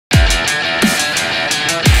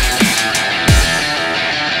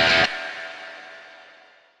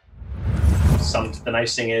the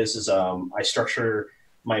nice thing is I structure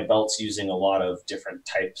my belts using a lot of different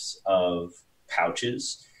types of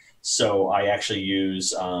pouches. So I actually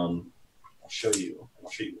use, I'll show you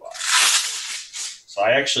why. So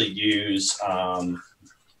I actually use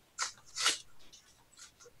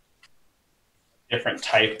different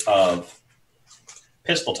type of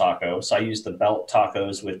pistol taco. So I use the belt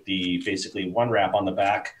tacos with the basically one wrap on the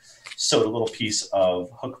back, sewed a little piece of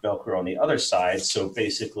hook Velcro on the other side. So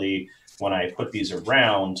basically when I put these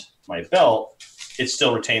around my belt, it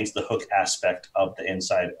still retains the hook aspect of the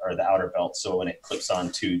inside or the outer belt. So when it clips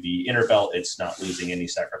onto the inner belt, it's not losing any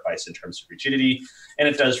sacrifice in terms of rigidity. And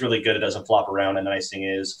it does really good. It doesn't flop around. And the nice thing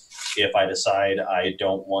is if I decide I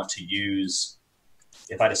don't want to use,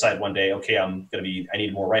 if I decide one day, okay, I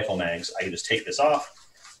need more rifle mags, I can just take this off,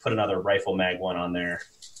 put another rifle mag one on there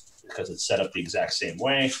because it's set up the exact same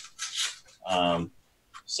way.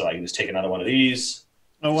 So I can just take another one of these,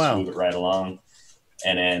 oh wow, move it right along,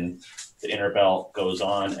 and then the inner belt goes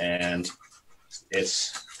on and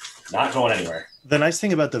it's not going anywhere. The nice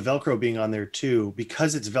thing about the Velcro being on there too,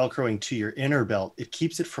 because it's Velcroing to your inner belt, it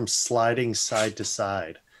keeps it from sliding side to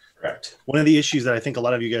side. Correct. One of the issues that I think a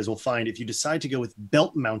lot of you guys will find if you decide to go with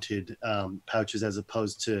belt mounted pouches as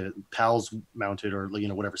opposed to PALS mounted or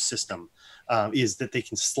whatever system, is that they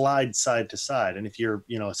can slide side to side. And if you're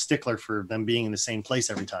a stickler for them being in the same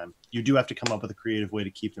place every time, you do have to come up with a creative way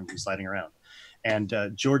to keep them from sliding around. And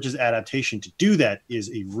George's adaptation to do that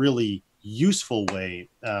is a really useful way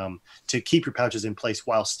to keep your pouches in place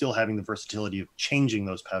while still having the versatility of changing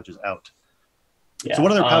those pouches out. Yeah. So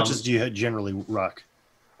what other pouches do you generally rock?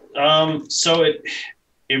 So it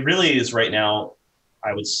really is right now,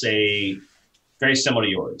 I would say, very similar to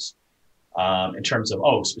yours in terms of,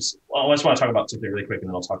 I just want to talk about something really quick and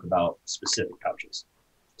then I'll talk about specific pouches.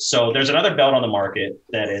 So there's another belt on the market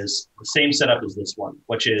that is the same setup as this one,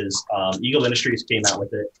 which is Eagle Industries came out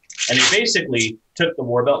with it. And they basically took the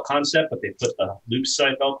war belt concept, but they put the loop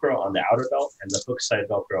side Velcro on the outer belt and the hook side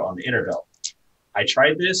Velcro on the inner belt. I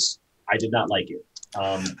tried this. I did not like it.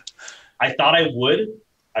 I thought I would.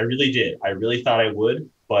 I really did. I really thought I would,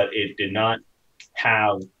 but it did not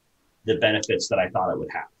have the benefits that I thought it would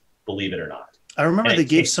have, believe it or not. I remember they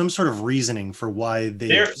gave some sort of reasoning for why they...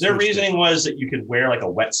 Their reasoning was that you could wear like a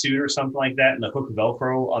wetsuit or something like that, and the hook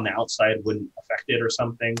Velcro on the outside wouldn't affect it or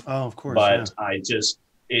something. Oh, of course. But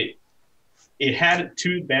yeah. It had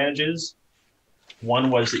two advantages. One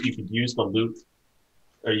was that you could use the loop,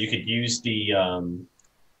 or you could use the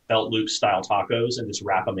belt loop style tacos and just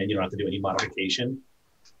wrap them in. You don't have to do any modification.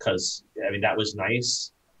 Because that was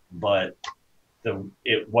nice, but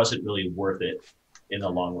it wasn't really worth it in the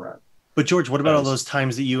long run. But George, what about all those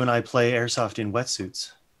times that you and I play airsoft in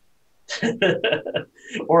wetsuits?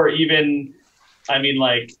 Or even,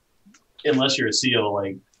 unless you're a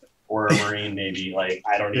SEAL, or a Marine, maybe,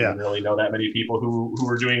 I don't even really know that many people who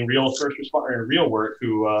are doing real first responder and real work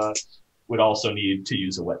who would also need to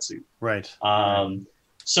use a wetsuit. Right.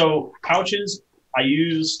 So pouches. I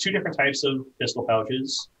use two different types of pistol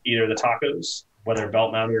pouches, either the tacos, whether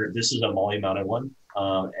belt mounted or this is a MOLLE mounted one.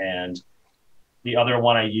 And the other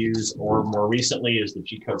one I use, or more recently, is the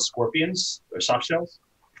G-Code Scorpions or soft shells.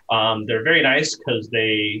 They're very nice because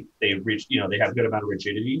they reach, they have a good amount of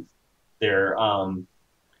rigidity. They're,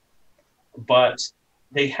 but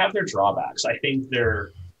they have their drawbacks. I think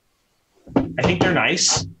they're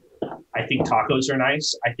nice. I think tacos are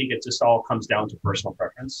nice. I think it just all comes down to personal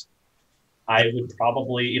preference. I would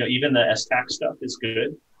probably, even the S-Tac stuff is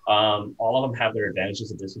good. All of them have their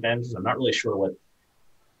advantages and disadvantages. I'm not really sure what.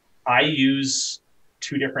 I use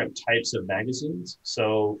two different types of magazines.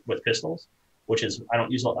 So with pistols, which is I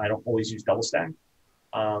don't always use double stack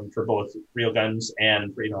for both real guns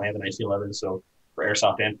and for, I have an IC-11, so for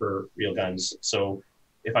airsoft and for real guns. So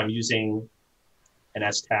if I'm using an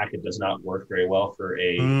S-Tac, it does not work very well for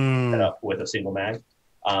a setup with a single mag.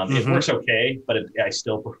 It works okay, but I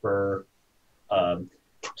still prefer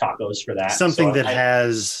tacos for that. Something that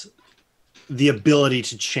has the ability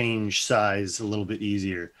to change size a little bit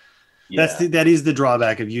easier. Yeah. That is the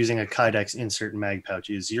drawback of using a Kydex insert mag pouch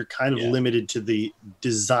is you're kind of limited to the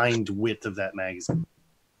designed width of that magazine.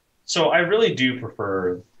 So I really do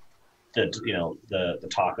prefer the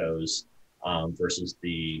tacos versus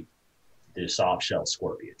the soft shell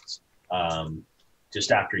Scorpions.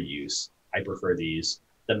 Just after use, I prefer these.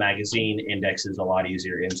 The magazine indexes a lot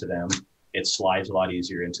easier into them. It slides a lot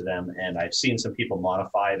easier into them. And I've seen some people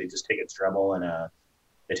modify. They just take a Dremel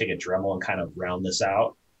and kind of round this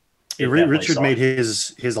out. Yeah, Richard made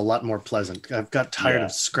his a lot more pleasant. I've got tired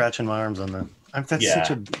of scratching my arms on them. That's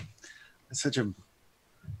such a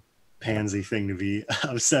pansy thing to be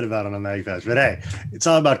upset about on a mag pouch. But hey, it's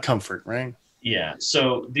all about comfort, right? Yeah.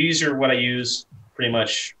 So these are what I use pretty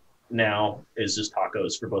much now is just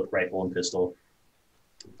tacos for both rifle and pistol.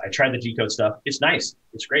 I tried the G code stuff. It's nice.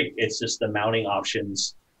 It's great. It's just the mounting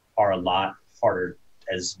options are a lot harder,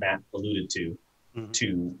 as Matt alluded to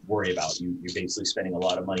worry about. You're basically spending a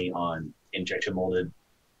lot of money on injection molded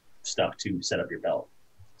stuff to set up your belt.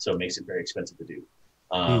 So it makes it very expensive to do.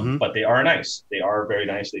 Mm-hmm. But they are nice. They are very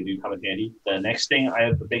nice. They do come in handy. The next thing I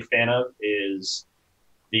am a big fan of is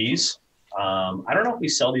these. I don't know if we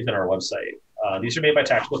sell these on our website. These are made by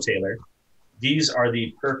Tactical Tailor. These are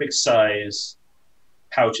the perfect size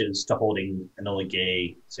pouches to holding an Enola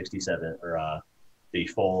Gay 67 or the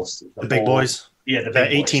full. The big boys? Yeah, the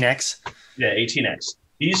big 18X? Yeah, 18X.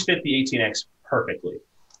 These fit the 18X perfectly.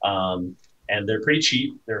 And they're pretty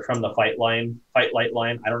cheap. They're from the Fight Light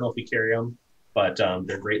line. I don't know if we carry them, but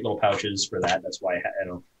they're great little pouches for that. That's why I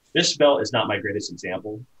don't. This belt is not my greatest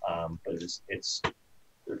example, but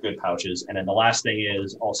they're good pouches. And then the last thing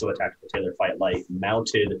is also a Tactical Tailor Fight Light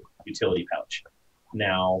mounted utility pouch.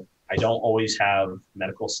 Now, I don't always have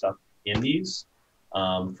medical stuff in these.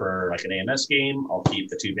 For like an AMS game, I'll keep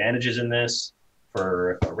the 2 bandages in this.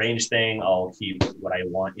 For a range thing, I'll keep what I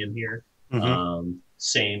want in here. Mm-hmm.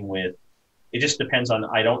 Same with, it just depends on,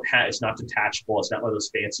 it's not detachable. It's not one of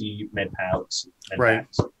those fancy med packs. Right.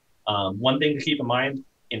 One thing to keep in mind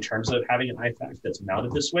in terms of having an IFAC that's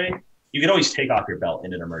mounted this way, you can always take off your belt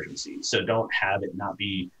in an emergency. So don't have it not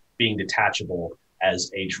being detachable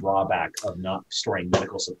as a drawback of not storing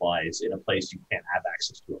medical supplies in a place you can't have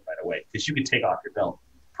access to it right away. Because you can take off your belt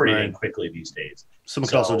pretty dang quickly these days. Someone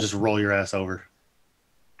could also just roll your ass over.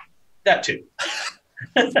 That too.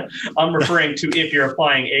 I'm referring to if you're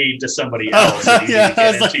applying aid to somebody else, and you need to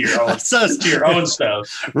get into your own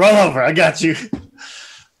stuff. Roll over. I got you.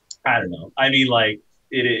 I don't know. I mean, like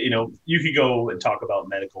you could go and talk about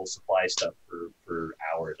medical supply stuff for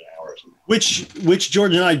hours and hours. Which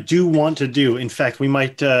George and I do want to do. In fact, we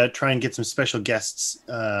might try and get some special guests,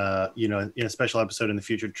 in a special episode in the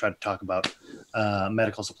future to try to talk about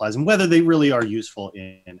medical supplies and whether they really are useful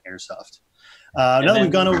in airsoft. Now that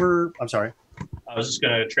we've gone over, I'm sorry. I was just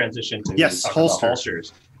going to transition to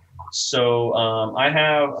holsters. So I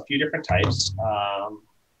have a few different types. I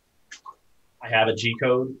have a G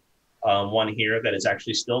code one here that is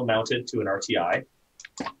actually still mounted to an RTI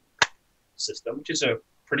system, which is a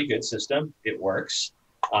pretty good system. It works.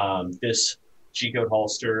 This G code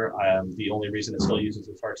holster, the only reason it still uses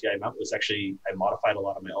this RTI mount was actually I modified a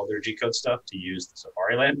lot of my other G code stuff to use the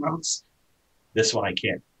Safariland mounts. This one I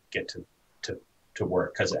can't get to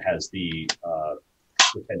work because it has the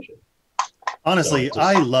retention. Honestly,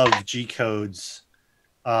 I love G code's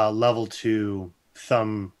level 2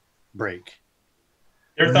 thumb brake.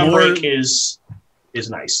 Their thumb brake is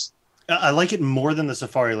nice. I like it more than the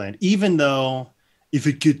Safariland, even though if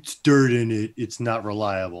it gets dirt in it, it's not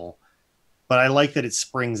reliable. But I like that it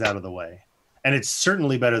springs out of the way. And it's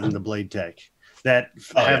certainly better than the Blade Tech.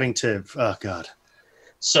 Oh, God.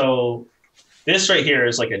 So this right here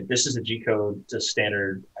is this is a G code to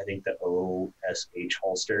standard, I think the OSH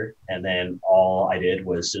holster. And then all I did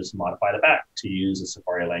was just modify the back to use a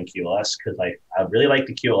Safariland QLS because I really like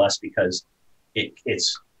the QLS because it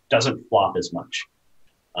doesn't flop as much.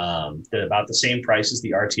 They're about the same price as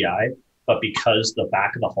the RTI, but because the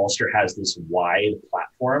back of the holster has this wide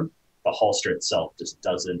platform, the holster itself just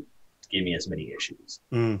doesn't give me as many issues.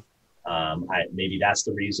 Maybe that's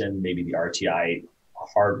the reason. Maybe the RTI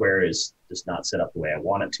hardware is just not set up the way I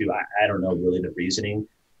want it to. I don't know really the reasoning.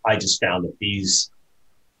 I just found that these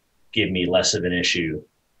give me less of an issue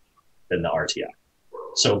than the RTI.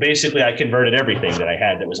 So basically I converted everything that I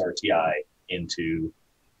had that was RTI into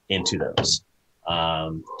those.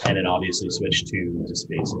 And then obviously switched to just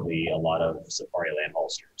basically a lot of Safariland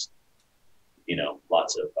holsters.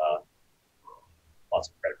 Lots of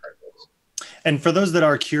credit card bills. And for those that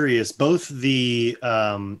are curious, both the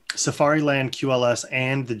Safariland QLS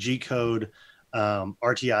and the G code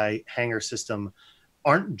RTI hanger system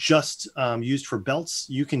aren't just used for belts.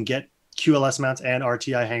 You can get QLS mounts and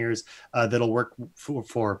RTI hangers that'll work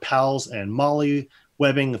for PALs and Molly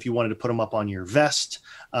webbing if you wanted to put them up on your vest,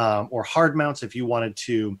 or hard mounts if you wanted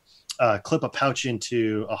to clip a pouch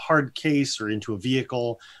into a hard case or into a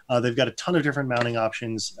vehicle. They've got a ton of different mounting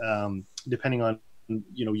options depending on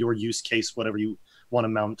your use case, whatever you want to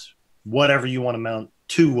mount to whatever you want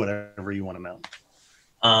to mount.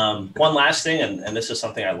 One last thing, and this is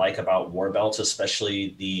something I like about war belts,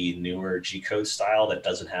 especially the newer G code style that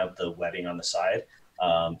doesn't have the webbing on the side,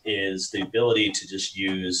 is the ability to just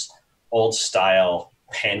use old style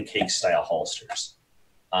pancake style holsters.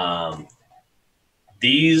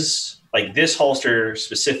 These like this holster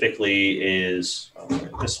specifically is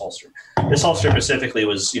this holster. This holster specifically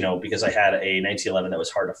was, because I had a 1911 that was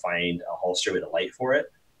hard to find a holster with a light for it,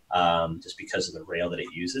 just because of the rail that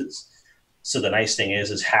it uses. So the nice thing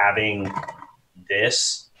is having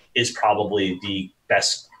this is probably the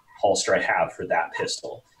best holster I have for that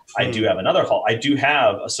pistol. I do have I do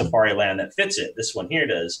have a Safariland that fits it. This one here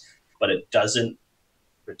does, but it doesn't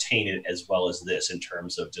retain it as well as this in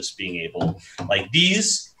terms of just being able, like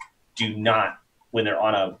these do not, when they're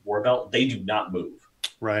on a war belt, they do not move.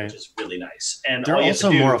 Right. Which is really nice. And they're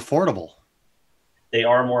also more affordable. They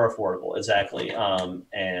are more affordable, exactly.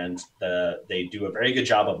 And they do a very good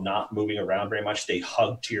job of not moving around very much. They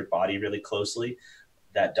hug to your body really closely.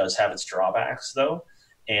 That does have its drawbacks, though.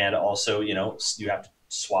 And also, you have to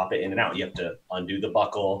swap it in and out. You have to undo the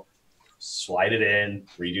buckle, slide it in,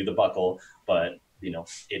 redo the buckle. But,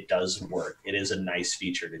 it does work. It is a nice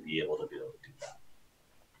feature to be able to do that.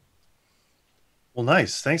 Well,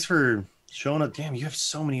 nice. Thanks for showing up. Damn, you have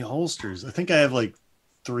so many holsters. I think I have like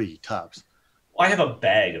 3 tops. Well, I have a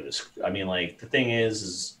bag of this. I mean, like, the thing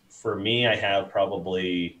is for me, I have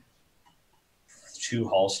probably 2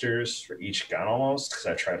 holsters for each gun almost, because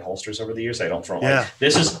I've tried holsters over the years. I don't throw them. Yeah.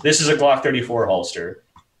 This is a Glock 34 holster,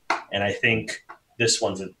 and I think this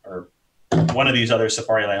one's or one of these other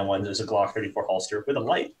Safariland ones is a Glock 34 holster with a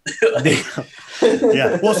light.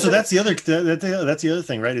 Yeah. Well, so that's the other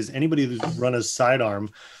thing, right? Is anybody who's run a sidearm,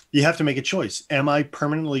 you have to make a choice. Am I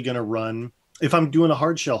permanently going to run, if I'm doing a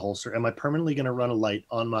hard shell holster, am I permanently going to run a light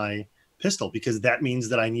on my pistol? Because that means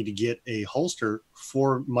that I need to get a holster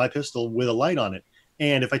for my pistol with a light on it.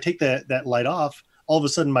 And if I take that light off, all of a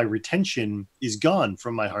sudden my retention is gone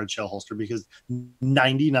from my hard shell holster, because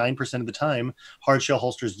 99% of the time hard shell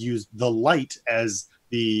holsters use the light as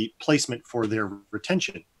the placement for their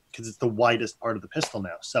retention, because it's the widest part of the pistol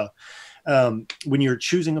now. So when you're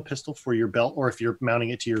choosing a pistol for your belt, or if you're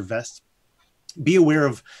mounting it to your vest, be aware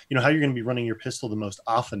of how you're going to be running your pistol the most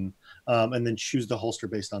often, and then choose the holster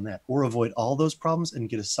based on that, or avoid all those problems and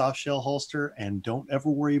get a soft shell holster, and don't ever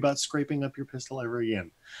worry about scraping up your pistol ever again.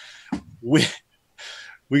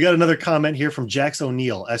 We got another comment here from Jax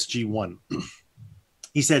O'Neill, SG1.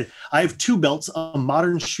 He said, I have 2 belts, a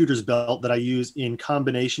modern shooter's belt that I use in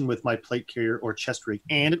combination with my plate carrier or chest rig,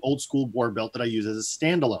 and an old school war belt that I use as a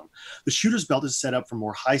standalone. The shooter's belt is set up for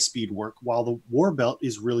more high-speed work, while the war belt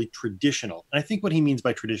is really traditional. And I think what he means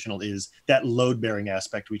by traditional is that load-bearing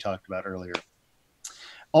aspect we talked about earlier.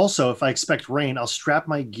 Also, if I expect rain, I'll strap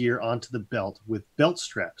my gear onto the belt with belt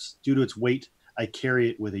straps. Due to its weight, I carry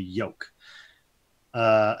it with a yoke.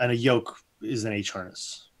 And a yoke is an H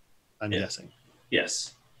harness, I'm guessing.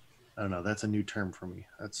 Yes. I don't know. That's a new term for me.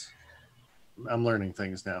 I'm learning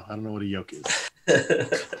things now. I don't know what a yoke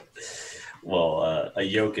is. Well, a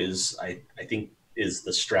yoke is, I think, is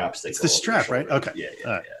the straps that it's go the strap, right? Okay. Yeah,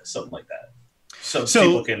 right. Yeah, something like that. So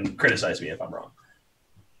people can criticize me if I'm wrong.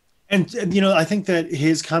 And I think that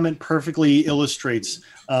his comment perfectly illustrates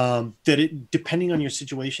that depending on your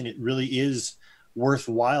situation, it really is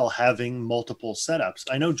worthwhile having multiple setups.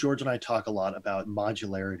 I know George and I talk a lot about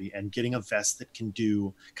modularity and getting a vest that can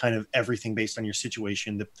do kind of everything based on your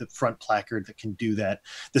situation, the front placard that can do that,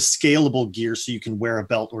 the scalable gear so you can wear a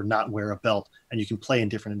belt or not wear a belt, and you can play in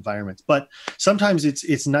different environments. But sometimes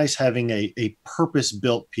it's nice having a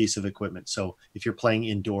purpose-built piece of equipment. So if you're playing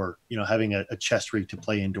indoor, having a chest rig to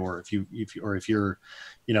play indoor, if you're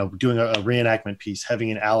doing a reenactment piece,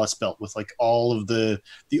 having an Alice belt with like all of the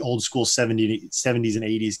old school 70s and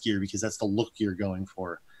 80s gear, because that's the look you're going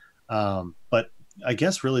for. But I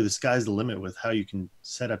guess really the sky's the limit with how you can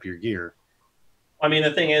set up your gear. I mean,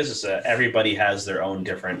 the thing is that everybody has their own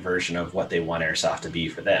different version of what they want Airsoft to be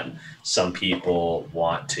for them. Some people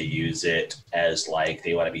want to use it as like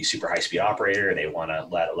they want to be super high-speed operator. They want to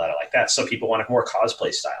let it like that. Some people want a more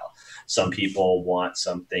cosplay style. Some people want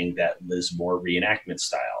something that is more reenactment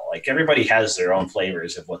style. Like everybody has their own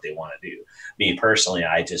flavors of what they want to do. Me personally,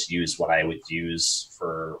 I just use what I would use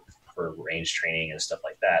for range training and stuff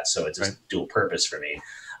like that. So it's just dual purpose for me.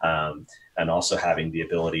 And also having the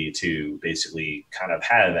ability to basically kind of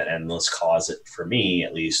have an endless closet, for me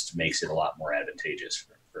at least, makes it a lot more advantageous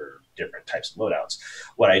for different types of loadouts.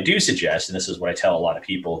 What I do suggest, and this is what I tell a lot of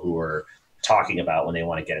people who are talking about when they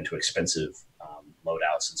want to get into expensive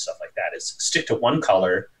loadouts and stuff like that, is stick to one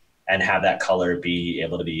color and have that color be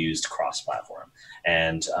able to be used cross-platform.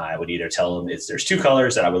 And I would either tell them there's 2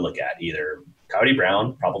 colors that I would look at, either Coyote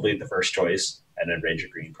Brown, probably the first choice, and then Ranger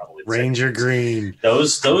Green, probably the Ranger second choice. Green.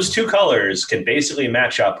 Those 2 colors can basically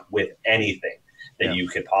match up with anything. that you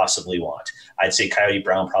could possibly want. I'd say Coyote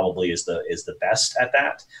Brown probably is the best at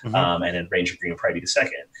that, and then Ranger Green would probably be the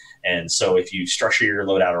second. And so if you structure your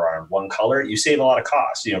loadout around one color, you save a lot of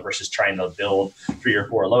cost, versus trying to build 3 or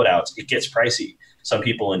 4 loadouts. It gets pricey. Some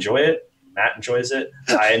people enjoy it. Matt enjoys it.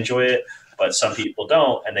 I enjoy it. But some people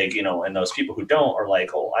don't, and and those people who don't are like,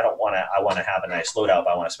 oh, I want to have a nice loadout, but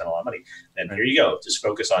I want to spend a lot of money. And here you go. Just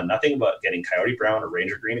focus on nothing but getting Coyote Brown or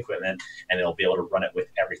Ranger Green equipment, and it'll be able to run it with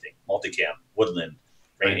everything. Multicam, woodland,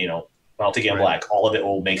 multicam black, all of it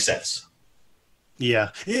will make sense. Yeah.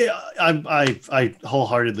 I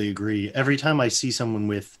wholeheartedly agree. Every time I see someone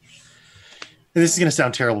with, and this is going to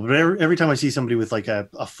sound terrible, but every time I see somebody with like a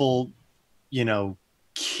full,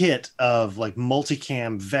 kit of like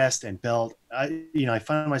multicam vest and belt, I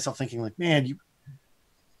find myself thinking like, man,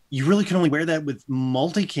 you really can only wear that with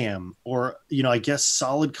multicam or, I guess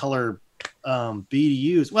solid color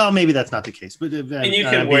BDUs. Well, maybe that's not the case, but you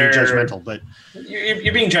can being judgmental, but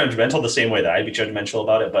you're being judgmental the same way that I'd be judgmental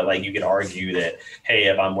about it. But like, you could argue that, hey,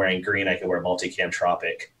 if I'm wearing green, I could wear multicam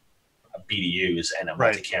Tropic BDUs and a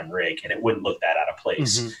multicam rig, and it wouldn't look that out of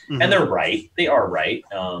place. And they're right. They are right.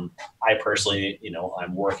 I personally,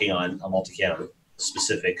 I'm working on a multicam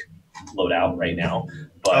specific loadout right now,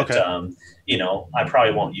 but I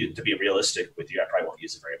probably won't use, to be realistic with you, I probably won't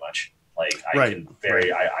use it very much. Like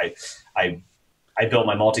I built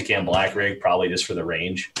my multicam black rig probably just for the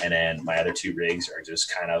range, and then my other 2 rigs are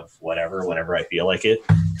just kind of whatever, whenever I feel like it,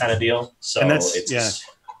 kind of deal. So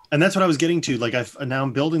and that's what I was getting to. Like now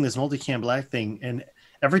I'm building this multicam black thing, and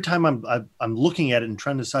every time I'm looking at it and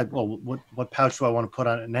trying to decide, well, what pouch do I want to put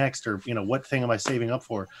on it next, or what thing am I saving up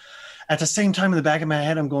for? At the same time, in the back of my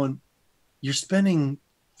head, I'm going, you're spending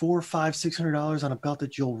 $400, $500, $600 on a belt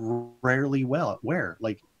that you'll rarely wear.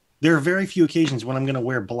 Like, there are very few occasions when I'm going to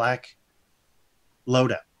wear black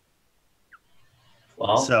loadout.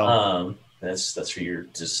 Well, that's for you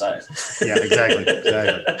to decide. Yeah, exactly.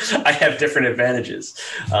 I have different advantages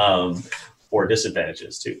or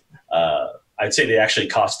disadvantages too. I'd say they actually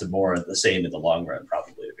cost the same in the long run,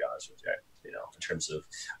 probably, to be honest with you. In terms of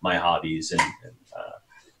my hobbies and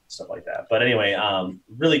stuff like that. But anyway,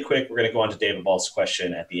 really quick, we're going to go on to David Ball's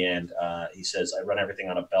question at the end. He says, I run everything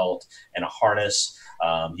on a belt and a harness.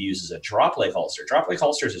 He uses a drop leg holster. Drop leg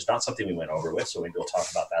holsters is not something we went over with, so maybe we'll talk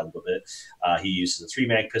about that a little bit. He uses a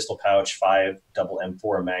 3-mag pistol pouch, 5 double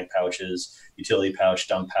M4 mag pouches, utility pouch,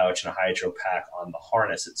 dump pouch, and a hydro pack on the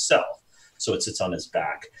harness itself. So it sits on his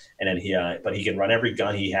back. And then but he can run every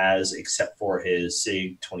gun he has except for his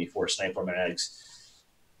SIG 24 sniper mags.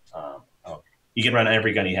 He can run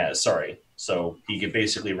every gun he has, sorry. So he can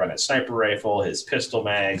basically run his sniper rifle, his pistol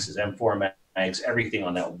mags, his M4 mags, everything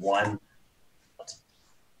on that one.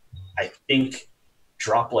 I think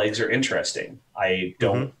drop legs are interesting. I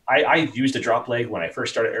don't. I used a drop leg when I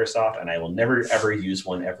first started Airsoft, and I will never ever use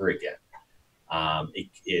one ever again.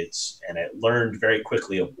 It learned very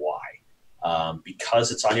quickly of why.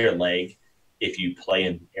 Because it's on your leg. If you play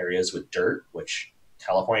in areas with dirt, which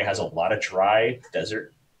California has a lot of dry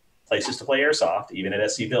desert places to play Airsoft, even at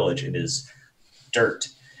SC Village, it is dirt,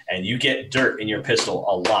 and you get dirt in your pistol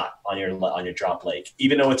a lot on your drop leg,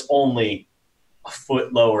 even though it's only a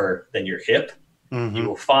foot lower than your hip. You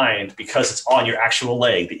will find, because it's on your actual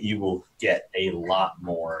leg, that you will get a lot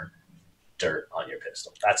more dirt on your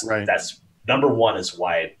pistol. That's number one, is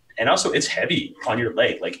why. And also, it's heavy on your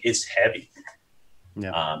leg. Like, it's heavy.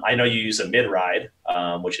 Yeah. I know you use a mid-ride,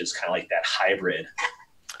 which is kind of like that hybrid.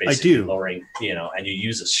 I do. Lowering, and you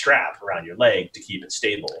use a strap around your leg to keep it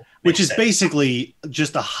stable. Which is basically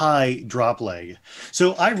just a high drop leg.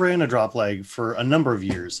 So I ran a drop leg for a number of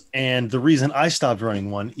years. And the reason I stopped running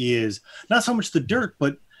one is not so much the dirt,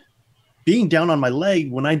 but being down on my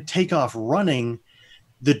leg, when I take off running,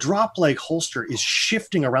 the drop leg holster is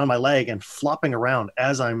shifting around my leg and flopping around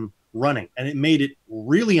as I'm running. And it made it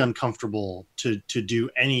really uncomfortable to do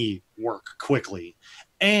any work quickly.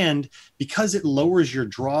 And because it lowers your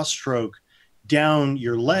draw stroke down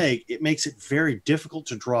your leg, it makes it very difficult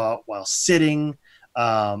to draw while sitting,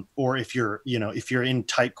 or if you're in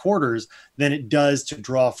tight quarters than it does to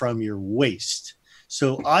draw from your waist.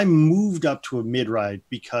 So I moved up to a mid-ride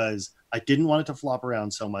because I didn't want it to flop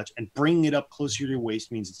around so much, and bringing it up closer to your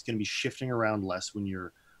waist means it's going to be shifting around less when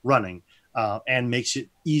you're running, and makes it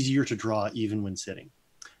easier to draw even when sitting.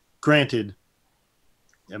 Granted,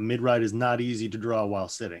 a mid-ride is not easy to draw while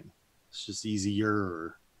sitting. It's just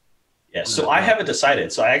easier. Yeah, so I haven't decided.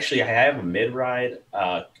 So I have a mid-ride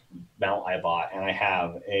mount I bought, and I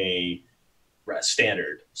have a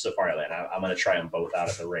standard Safari Land. I'm going to try them both out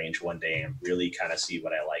at the range one day and really kind of see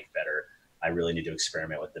what I like better. I really need to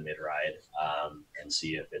experiment with the mid ride and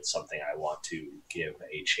see if it's something I want to give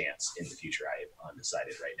a chance in the future. I'm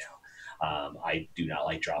undecided right now. I do not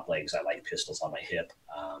like drop legs. I like pistols on my hip.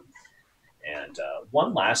 And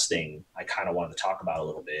one last thing I kind of wanted to talk about a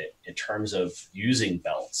little bit in terms of using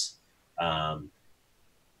belts.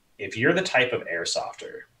 If you're the type of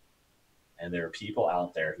airsofter, and there are people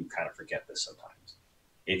out there who kind of forget this sometimes.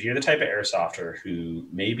 If you're the type of airsofter who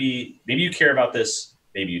maybe you care about this,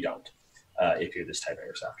 maybe you don't. If you're this type of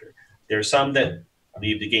airsofter, there's some that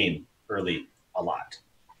leave the game early a lot.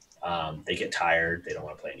 They get tired, they don't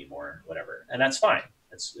want to play anymore, whatever, and that's fine.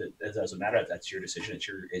 It doesn't matter. That's your decision.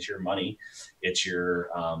 It's your money. It's your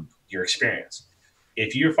experience.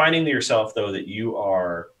 If you're finding to yourself though that you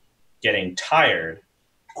are getting tired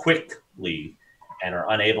quickly and are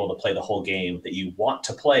unable to play the whole game that you want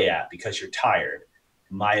to play at because you're tired,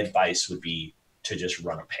 my advice would be to just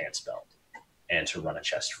run a pants belt and to run a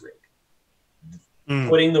chest rig.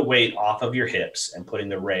 Putting the weight off of your hips and putting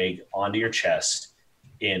the rig onto your chest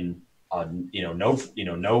in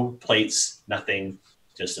no plates, nothing,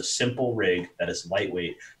 just a simple rig that is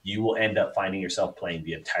lightweight, you will end up finding yourself playing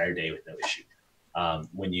the entire day with no issue.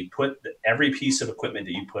 When you put every piece of equipment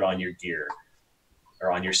that you put on your gear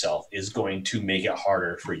or on yourself is going to make it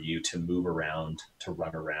harder for you to move around, to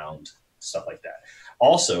run around, stuff like that.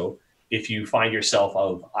 Also, if you find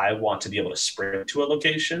yourself I want to be able to sprint to a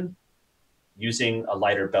location, using a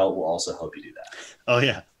lighter belt will also help you do that. Oh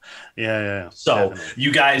yeah. Yeah. So definitely.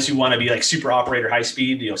 You guys who want to be like super operator, high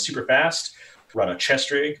speed, super fast, run a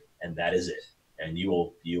chest rig and that is it. And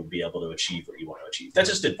you'll be able to achieve what you want to achieve. That's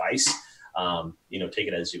just advice. Take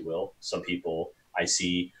it as you will. Some people I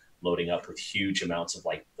see loading up with huge amounts of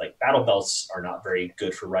like battle belts are not very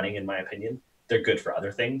good for running, in my opinion. They're good for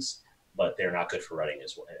other things, but they're not good for running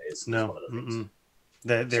is one of the things.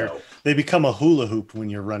 They become a hula hoop when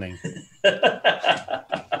you're running.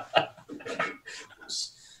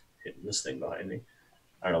 Hitting this thing behind me.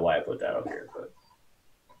 I don't know why I put that up here, but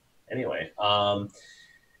anyway,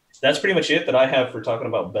 that's pretty much it that I have for talking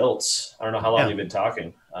about belts. I don't know how long we've been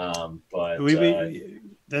talking, but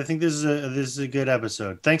I think this is a good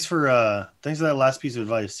episode. Thanks for that last piece of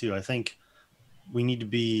advice too. I think we need to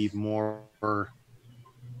be more.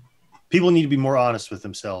 People need to be more honest with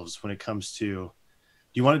themselves when it comes to.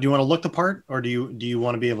 Do you want to look the part, or do you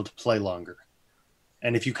want to be able to play longer?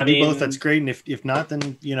 And if you can do both, that's great. And if not,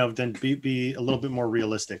 then then be a little bit more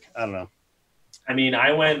realistic. I don't know. I mean,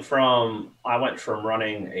 I went from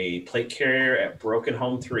running a plate carrier at Broken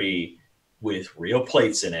Home 3 with real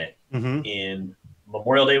plates in it in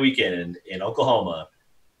Memorial Day weekend in Oklahoma,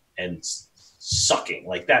 and sucking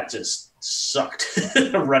like that just sucked.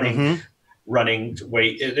 running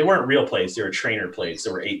weight. They weren't real plates; they were trainer plates.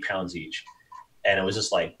 They were 8 pounds each. And it was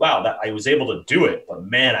just like, wow, that I was able to do it, but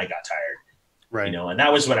man, I got tired. Right. And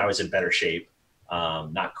that was when I was in better shape.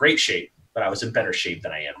 Not great shape, but I was in better shape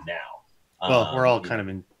than I am now. Well, we're all kind of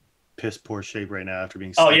in piss poor shape right now after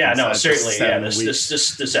being. Oh yeah, no, certainly, yeah.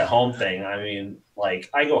 This at home thing. I mean, like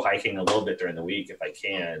I go hiking a little bit during the week if I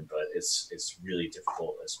can, but it's really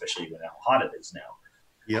difficult, especially when how hot it is now.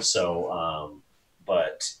 Yep. So,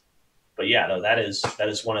 but yeah, no, that is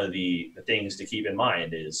one of the things to keep in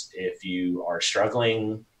mind is if you are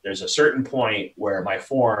struggling, there's a certain point where my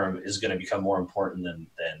form is going to become more important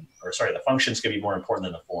the function's going to be more important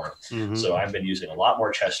than the form. So I've been using a lot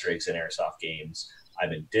more chest rigs in airsoft games.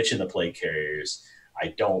 I've been ditching the plate carriers.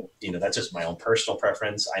 I don't, that's just my own personal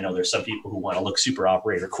preference. I know there's some people who want to look super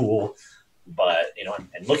operator cool, but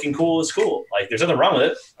and looking cool is cool. Like there's nothing wrong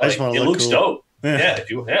with it. Like, it looks cool. Dope.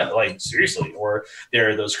 Like seriously. Or there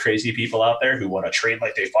are those crazy people out there who want to train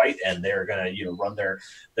like they fight, and they're gonna run their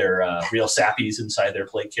real sappies inside their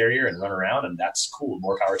plate carrier and run around, and that's cool.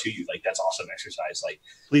 More power to you. Like that's awesome exercise. Like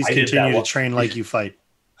please continue to train like you fight.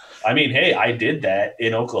 I mean, hey, I did that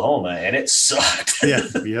in Oklahoma, and it sucked. Yeah,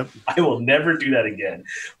 yep. I will never do that again.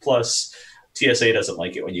 Plus, TSA doesn't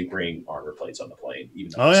like it when you bring armor plates on the plane.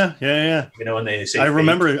 Even though yeah. When they say I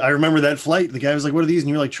remember that flight. The guy was like, "What are these?" And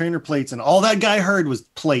you're like, "Trainer plates." And all that guy heard was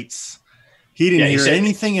plates. He didn't hear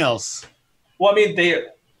anything else. Well, I mean,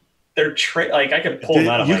 they're like I could pull them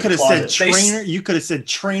out of my closet. You could have said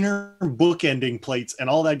trainer bookending plates, and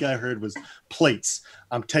all that guy heard was plates.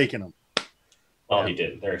 I'm taking them. Well, he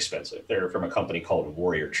did. They're expensive. They're from a company called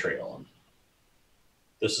Warrior Trail.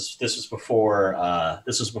 This was before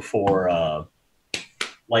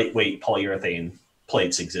lightweight polyurethane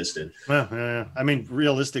plates existed. Well, I mean,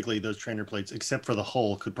 realistically, those trainer plates, except for the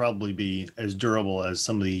hull, could probably be as durable as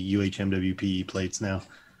some of the UHMWPE plates now.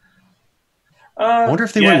 I wonder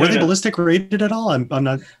if were they ballistic rated at all? I'm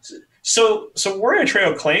not. So Warrior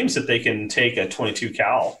Trail claims that they can take a 22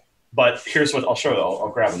 cal But here's what I'll show you. I'll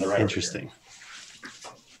grab them. They're right. Interesting.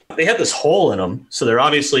 They have this hole in them, so they're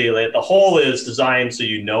obviously the hole is designed so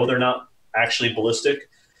you know they're not actually ballistic.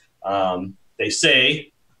 They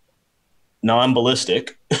say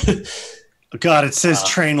non-ballistic. God, it says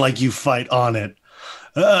train like you fight on it.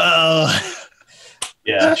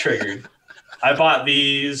 Yeah, triggered. I bought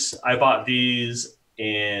these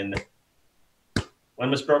in,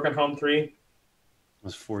 when was Broken Home 3? It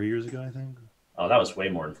was 4 years ago, I think. Oh, that was way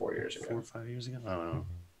more than 4 years ago. 4 or 5 years ago? I don't know.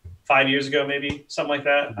 5 years ago, maybe, something like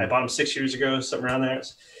that. Mm-hmm. I bought them 6 years ago, something around there.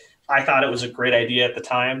 I thought it was a great idea at the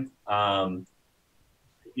time.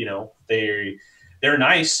 You know, they're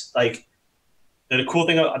nice. Like, the cool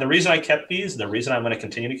thing, the reason I kept these, the reason I'm going to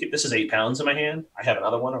continue to keep, this is 8 pounds in my hand. I have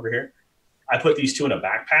another one over here. I put these two in a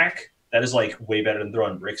backpack. That is like way better than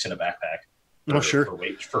throwing bricks in a backpack. Sure. For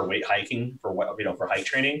weight hiking, for hike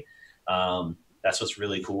training. That's what's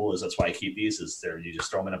really cool. That's why I keep these. You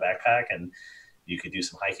just throw them in a backpack and you could do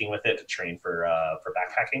some hiking with it to train for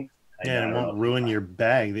backpacking. Yeah, and it won't ruin your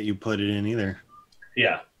bag that you put it in either.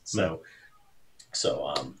 Yeah. So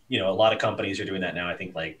you know, a lot of companies are doing that now. I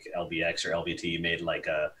think like LBX or LBT made like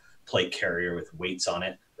a plate carrier with weights on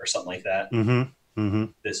it or something like that. Mm-hmm.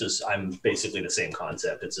 Mm-hmm. I'm basically the same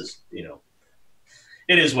concept. It's just, you know,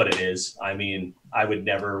 it is what it is. I mean, I would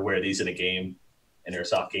never wear these in an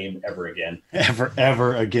Airsoft game ever again.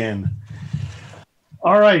 Ever again.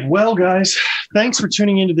 All right. Well, guys, thanks for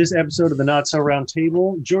tuning into this episode of the Not So Round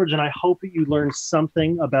Table. George and I hope that you learned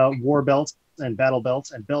something about war belts and battle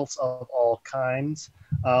belts and belts of all kinds.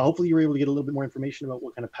 Hopefully you were able to get a little bit more information about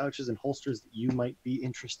what kind of pouches and holsters that you might be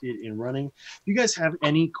interested in running. If you guys have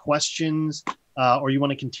any questions or you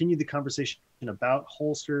want to continue the conversation about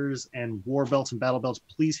holsters and war belts and battle belts,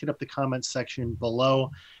 please hit up the comments section below.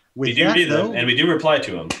 We do read them, and we do reply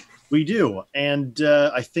to them. We do. And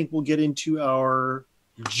I think we'll get into our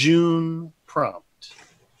June prompt.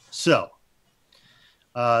 So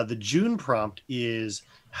the June prompt is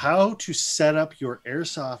how to set up your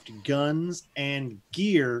airsoft guns and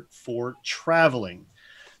gear for traveling.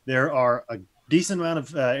 There are a decent amount of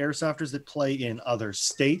airsofters that play in other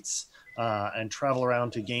states and travel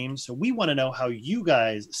around to games. So we want to know how you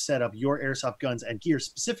guys set up your airsoft guns and gear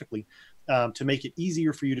specifically to make it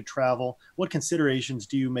easier for you to travel. What considerations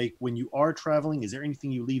do you make when you are traveling? Is there anything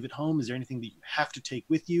you leave at home? Is there anything that you have to take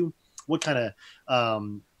with you? What kind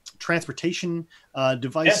of transportation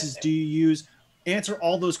devices do you use? Answer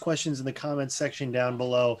all those questions in the comments section down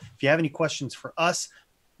below. If you have any questions for us,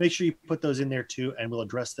 make sure you put those in there too, and we'll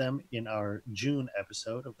address them in our June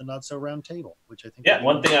episode of the Not So Round Table, which I think. Yeah,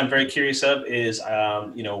 one thing I'm very curious of is,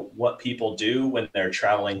 you know, what people do when they're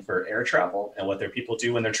traveling for air travel and what their people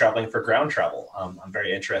do when they're traveling for ground travel. I'm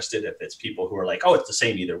very interested if it's people who are like, oh, it's the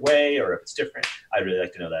same either way, or if it's different. I'd really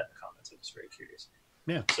like to know that in the comments. I'm just very curious.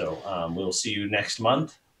 Yeah. So we'll see you next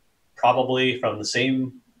month, probably from the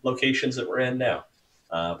same locations that we're in now,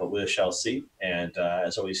 but we shall see. And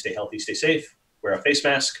as always, stay healthy, stay safe. Wear a face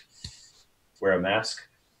mask, wear a mask,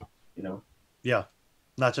 you know. Yeah,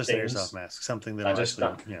 not just an airsoft mask, something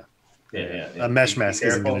that Yeah. A mesh mask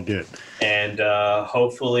isn't going to do it. And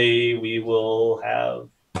hopefully we will have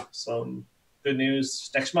some good news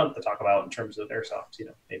next month to talk about in terms of airsoft. You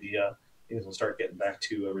know, maybe things will start getting back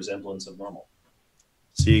to a resemblance of normal.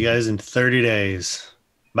 See you guys in 30 days.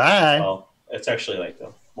 Bye. Well, it's actually like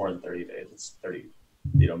more than 30 days. It's 30.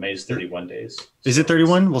 You know, May's 31 days. Is it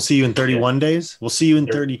 31? We'll see you in 31 days. We'll see you in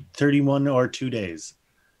 31 or 2 days.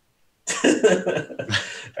 All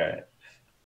right.